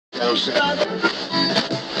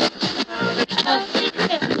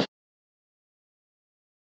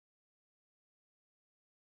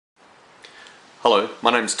Hello,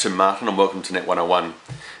 my name is Tim Martin and welcome to Net 101.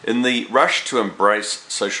 In the rush to embrace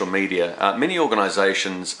social media, many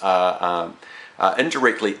organisations are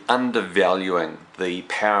indirectly undervaluing the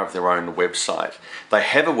power of their own website. They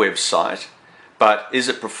have a website, but is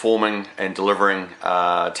it performing and delivering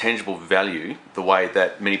tangible value the way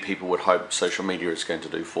that many people would hope social media is going to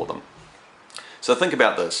do for them? So think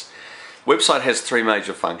about this. Website has three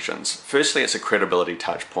major functions. Firstly, it's a credibility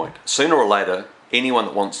touch point. Sooner or later, anyone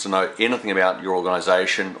that wants to know anything about your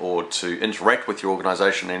organisation or to interact with your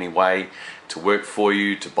organisation in any way, to work for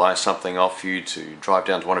you, to buy something off you, to drive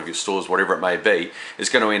down to one of your stores, whatever it may be, is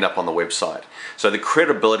going to end up on the website. So the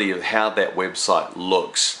credibility of how that website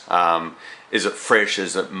looks, is it fresh,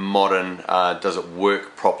 is it modern, does it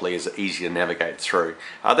work properly, is it easy to navigate through?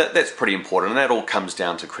 That's pretty important, and that all comes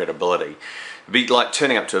down to credibility. It'd be like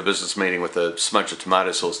turning up to a business meeting with a smudge of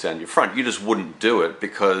tomato sauce down your front. You just wouldn't do it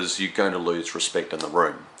because you're going to lose respect in the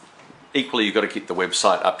room. Equally, you've got to keep the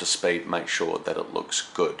website up to speed, make sure that it looks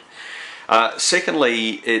good.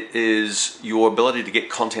 Secondly, it is your ability to get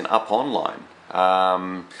content up online.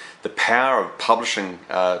 The power of publishing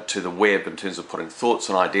to the web in terms of putting thoughts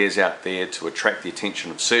and ideas out there to attract the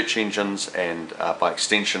attention of search engines and by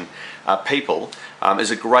extension people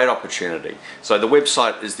is a great opportunity. So the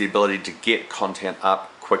website is the ability to get content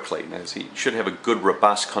up quickly. Now, so you should have a good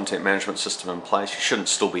robust content management system in place. You shouldn't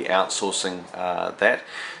still be outsourcing that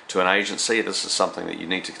to an agency. This is something that you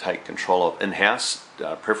need to take control of in-house,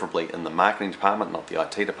 preferably in the marketing department, not the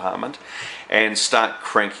IT department, and start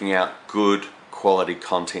cranking out good quality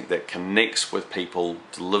content that connects with people,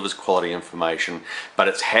 delivers quality information, but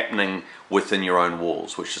it's happening within your own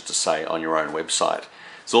walls, which is to say on your own website.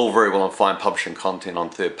 It's all very well and fine publishing content on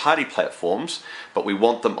third-party platforms, but we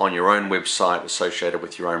want them on your own website associated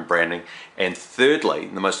with your own branding. And thirdly,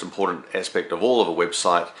 the most important aspect of all of a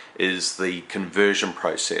website is the conversion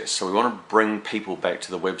process. So we want to bring people back to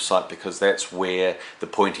the website because that's where the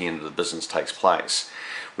pointy end of the business takes place.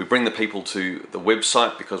 We bring the people to the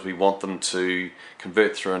website because we want them to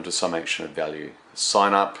convert through into some action of value.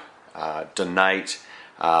 Sign up, donate,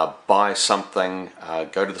 buy something,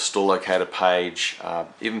 go to the store locator page,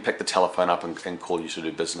 even pick the telephone up and call you to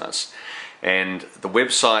do business. And the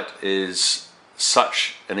website is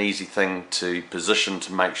such an easy thing to position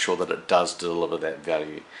to make sure that it does deliver that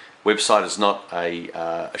value. Website is not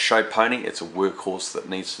a show pony, it's a workhorse that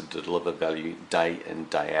needs to deliver value day in,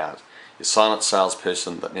 day out. Your silent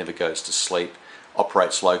salesperson that never goes to sleep,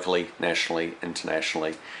 operates locally, nationally,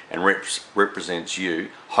 internationally, and represents you,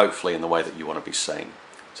 hopefully in the way that you want to be seen.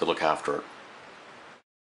 So look after it.